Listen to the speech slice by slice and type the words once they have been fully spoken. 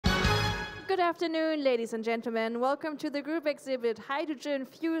Good afternoon, ladies and gentlemen. Welcome to the group exhibit Hydrogen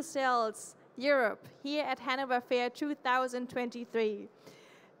Fuel Cells Europe here at Hanover Fair 2023.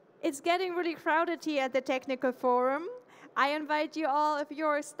 It's getting really crowded here at the Technical Forum. I invite you all, if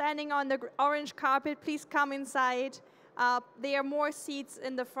you're standing on the orange carpet, please come inside. There are more seats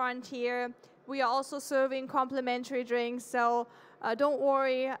in the front here. We are also serving complimentary drinks, so don't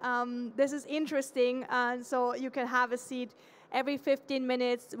worry. This is interesting, so you can have a seat. Every 15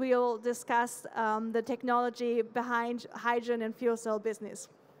 minutes, we'll discuss the technology behind hydrogen and fuel cell business.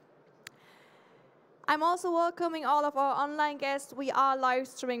 I'm also welcoming all of our online guests. We are live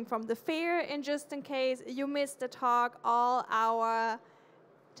streaming from the fair, and just in case you missed the talk, all our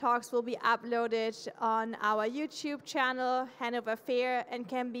talks will be uploaded on our YouTube channel, Hanover Fair, and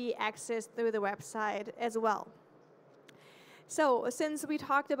can be accessed through the website as well. So, since we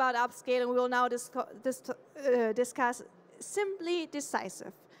talked about upscaling, we will now discuss simply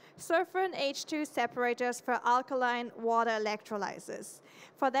Decisive, ZIRFON H2 separators for alkaline water electrolysis.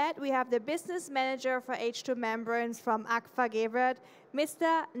 For that, we have the business manager for H2 membranes from Agfa-Gevaert,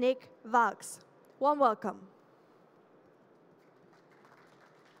 Mr. Nick Valckx. Warm welcome.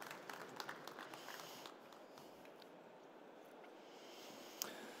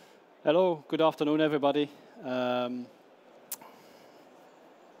 Hello, good afternoon, everybody.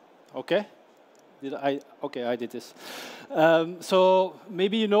 Okay. I did this. So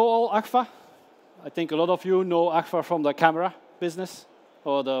maybe you know all Agfa. I think a lot of you know Agfa from the camera business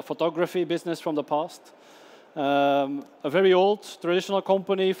or the photography business from the past. A very old traditional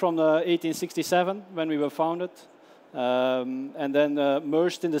company from 1867 when we were founded, and then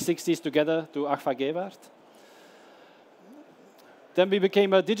merged in the 60s together to Agfa-Gevaert. Then we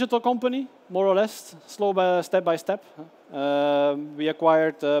became a digital company, more or less, step by step. We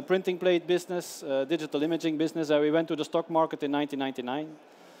acquired a printing plate business, digital imaging business, and we went to the stock market in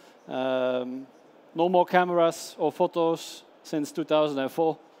 1999. No more cameras or photos since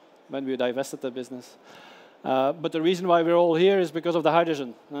 2004, when we divested the business. But the reason why we're all here is because of the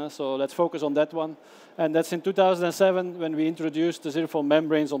hydrogen. So let's focus on that one. And that's in 2007 when we introduced the ZIRFON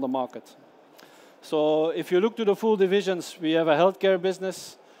membranes on the market. So if you look to the full divisions, we have a healthcare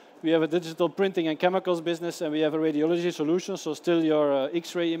business, we have a digital printing and chemicals business, and we have a radiology solution, so still your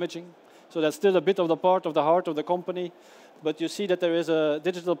X-ray imaging. So that's still a bit of the part of the heart of the company. But you see that there is a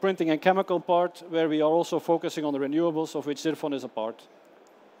digital printing and chemical part where we are also focusing on the renewables, of which ZIRFON is a part.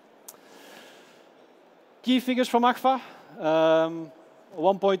 Key figures from Agfa.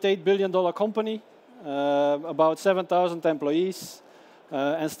 $1.8 billion company, about 7,000 employees.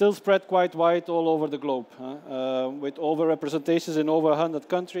 And still spread quite wide all over the globe, with over-representations in over 100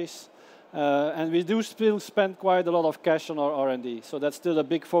 countries. And we do still spend quite a lot of cash on our R&D, so that's still a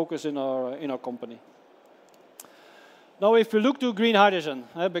big focus in our company. Now, if we look to green hydrogen,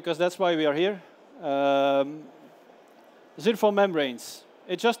 because that's why we are here, ZIRFON membranes,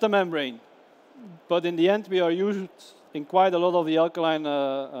 it's just a membrane. But in the end, we are used in quite a lot of the alkaline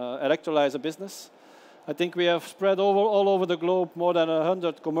electrolyzer business. I think we have spread all over the globe more than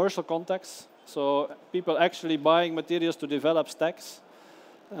 100 commercial contacts. So people actually buying materials to develop stacks.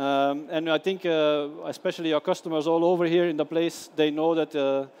 And I think especially our customers all over here in the place, they know that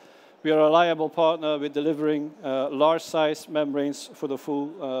we are a reliable partner with delivering large size membranes for the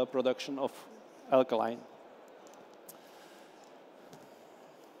full production of alkaline.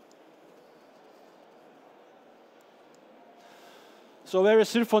 So where is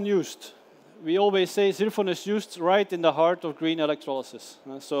ZIRFON used? We always say ZIRFON is used right in the heart of green electrolysis.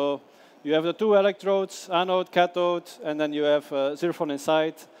 So you have the two electrodes, anode, cathode, and then you have ZIRFON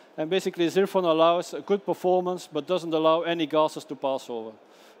inside. And basically ZIRFON allows a good performance, but doesn't allow any gases to pass over.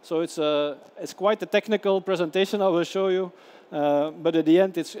 So it's quite a technical presentation I will show you, but at the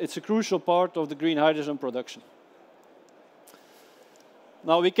end it's a crucial part of the green hydrogen production.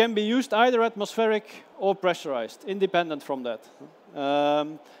 Now we can be used either atmospheric or pressurized, independent from that.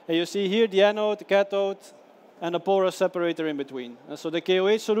 And you see here the anode, the cathode, and a porous separator in between. And so the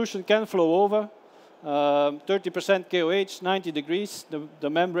KOH solution can flow over, 30% KOH, 90 degrees. The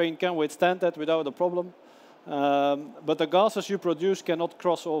membrane can withstand that without a problem. But the gases you produce cannot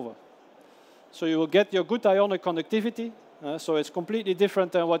cross over. So you will get your good ionic conductivity. So it's completely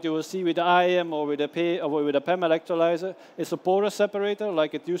different than what you will see with the IM or with a PEM electrolyzer. It's a porous separator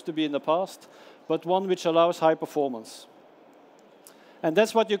like it used to be in the past, but one which allows high performance. And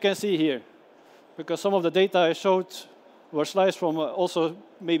that's what you can see here, because some of the data I showed were slides from also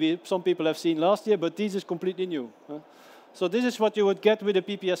maybe some people have seen last year, but this is completely new. So this is what you would get with a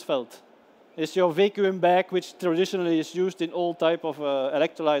PPS felt. It's your vacuum bag, which traditionally is used in all type of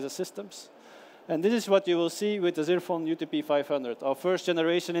electrolyzer systems. And this is what you will see with the ZIRFON UTP 500, our first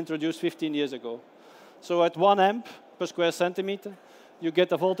generation introduced 15 years ago. So at 1 amp per square centimeter, you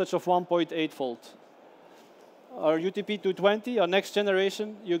get a voltage of 1.8 volt. Our UTP 220, our next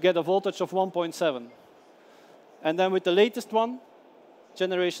generation, you get a voltage of 1.7. And then with the latest one,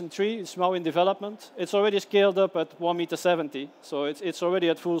 generation 3, it's now in development. It's already scaled up at 1.70 meters, so it's already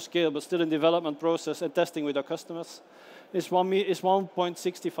at full scale, but still in development process and testing with our customers. It's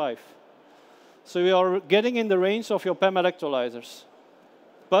 1.65. So we are getting in the range of your PEM electrolyzers,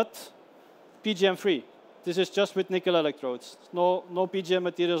 but PGM-free. This is just with nickel electrodes. No PGM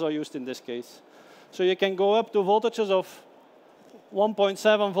materials are used in this case. So you can go up to voltages of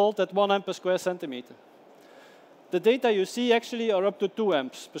 1.7 volt at 1 amp per square centimeter. The data you see actually are up to 2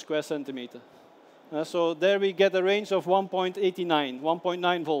 amps per square centimeter. So there we get a range of 1.89,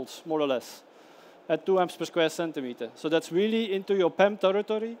 1.9 volts, more or less, at 2 amps per square centimeter. So that's really into your PEM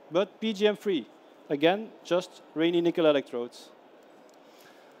territory, but PGM-free. Again, just rainy nickel electrodes.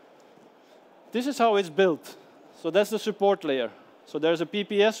 This is how it's built. So that's the support layer. So there's a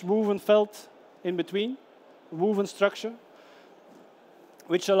PPS woven felt in between, woven structure,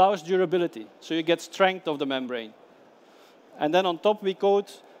 which allows durability. So you get strength of the membrane. And then on top we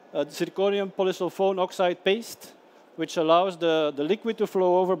coat zirconium polysulfone oxide paste, which allows the liquid to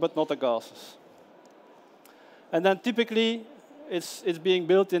flow over, but not the gases. And then typically it's being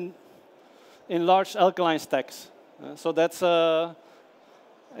built in large alkaline stacks. So that's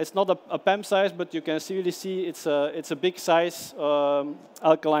it's not a PEM size, but you can really see it's a big size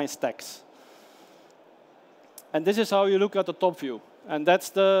alkaline stacks. And this is how you look at the top view. And that's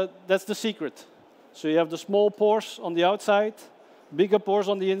the secret. So you have the small pores on the outside, bigger pores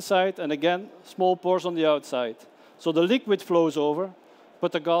on the inside, and again, small pores on the outside. So the liquid flows over,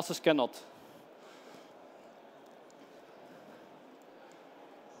 but the gases cannot.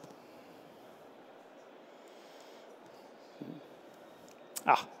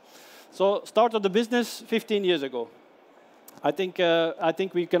 So started the business 15 years ago. I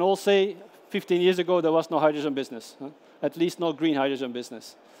think we can all say 15 years ago there was no hydrogen business, at least no green hydrogen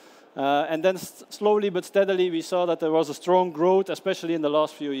business. And then slowly but steadily we saw that there was a strong growth, especially in the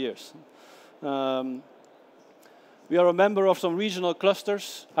last few years. We are a member of some regional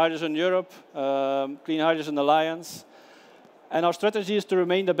clusters, Hydrogen Europe, Clean Hydrogen Alliance, and our strategy is to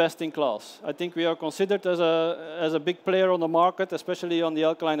remain the best in class. I think we are considered as a big player on the market, especially on the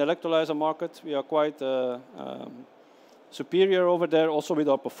alkaline electrolyzer market. We are quite superior over there, also with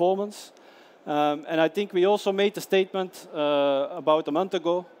our performance. And I think we also made a statement about a month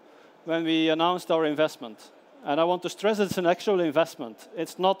ago when we announced our investment. And I want to stress it's an actual investment.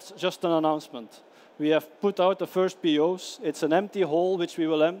 It's not just an announcement. We have put out the first POs. It's an empty hall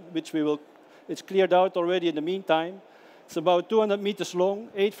it's cleared out already in the meantime. It's about 200 meters long,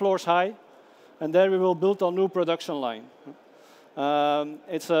 8 floors high, and there we will build our new production line.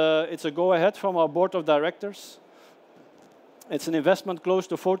 It's a go-ahead from our board of directors. It's an investment close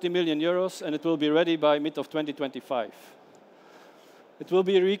to 40 million euros, and it will be ready by mid of 2025. It will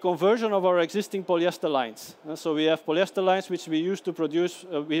be a reconversion of our existing polyester lines. So we have polyester lines which we used to produce,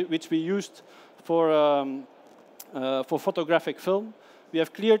 which we used for photographic film. We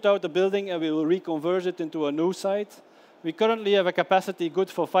have cleared out the building, and we will reconvert it into a new site. We currently have a capacity good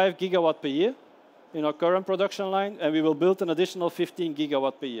for 5 gigawatt per year in our current production line, and we will build an additional 15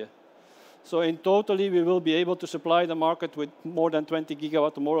 gigawatt per year. So in totally, we will be able to supply the market with more than 20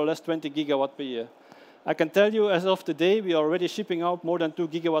 gigawatt, more or less 20 gigawatt per year. I can tell you, as of today, we are already shipping out more than 2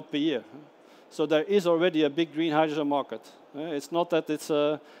 gigawatt per year. So there is already a big green hydrogen market. It's not that it's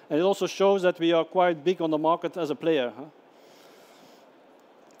and it also shows that we are quite big on the market as a player.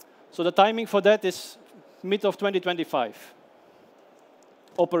 So the timing for that is mid of 2025.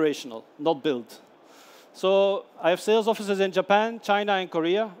 Operational, not built. So I have sales offices in Japan, China, and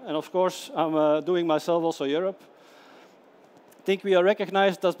Korea, and of course I'm doing myself also Europe. I think we are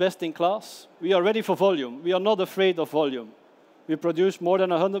recognized as best in class. We are ready for volume. We are not afraid of volume. We produce more than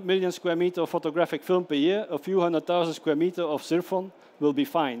 100 million square meters of photographic film per year. A few 100,000 square meters of ZIRFON will be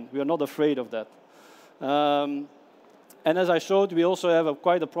fine. We are not afraid of that. And as I showed, we also have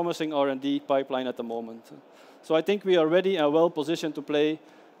quite a promising R&D pipeline at the moment. So I think we are ready and well positioned to play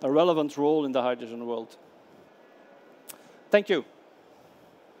a relevant role in the hydrogen world. Thank you.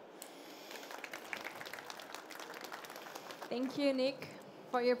 Thank you, Nick,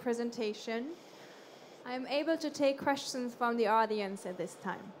 for your presentation. I'm able to take questions from the audience at this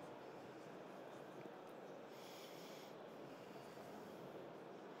time.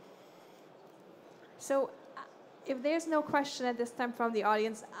 So if there's no question at this time from the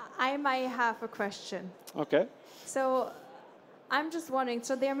audience, I might have a question. Okay. So I'm just wondering,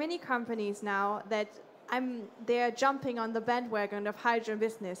 so there are many companies now that they're jumping on the bandwagon of hydrogen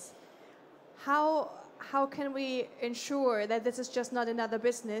business. How can we ensure that this is just not another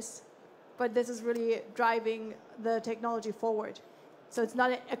business, but this is really driving the technology forward? So it's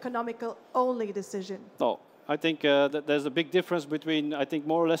not an economical only decision. No, I think that there's a big difference between, I think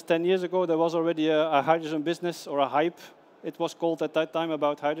more or less 10 years ago, there was already a hydrogen business or a hype, it was called at that time,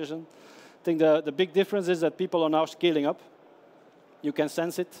 about hydrogen. I think the big difference is that people are now scaling up. You can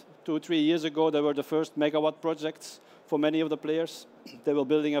sense it. 2 or 3 years ago, there were the first megawatt projects for many of the players. They were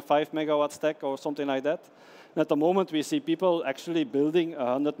building a 5 megawatt stack or something like that. And at the moment, we see people actually building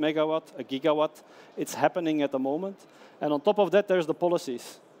 100 megawatt, a gigawatt. It's happening at the moment. And on top of that, there's the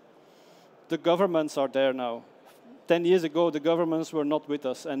policies. The governments are there now. 10 years ago, the governments were not with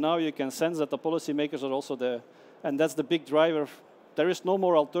us. And now you can sense that the policymakers are also there. And that's the big driver. There is no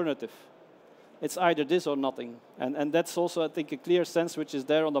more alternative. It's either this or nothing. And that's also, I think, a clear sense which is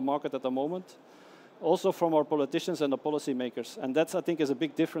there on the market at the moment, also from our politicians and the policymakers. And that's, I think, is a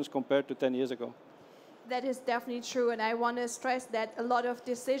big difference compared to 10 years ago. That is definitely true. And I want to stress that a lot of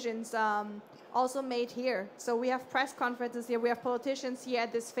decisions also made here. So we have press conferences here. We have politicians here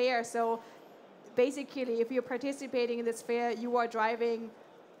at this fair. So basically, if you're participating in this fair, you are driving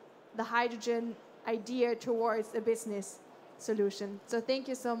the hydrogen idea towards a business solution. So thank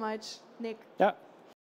you so much, Nick. Yeah.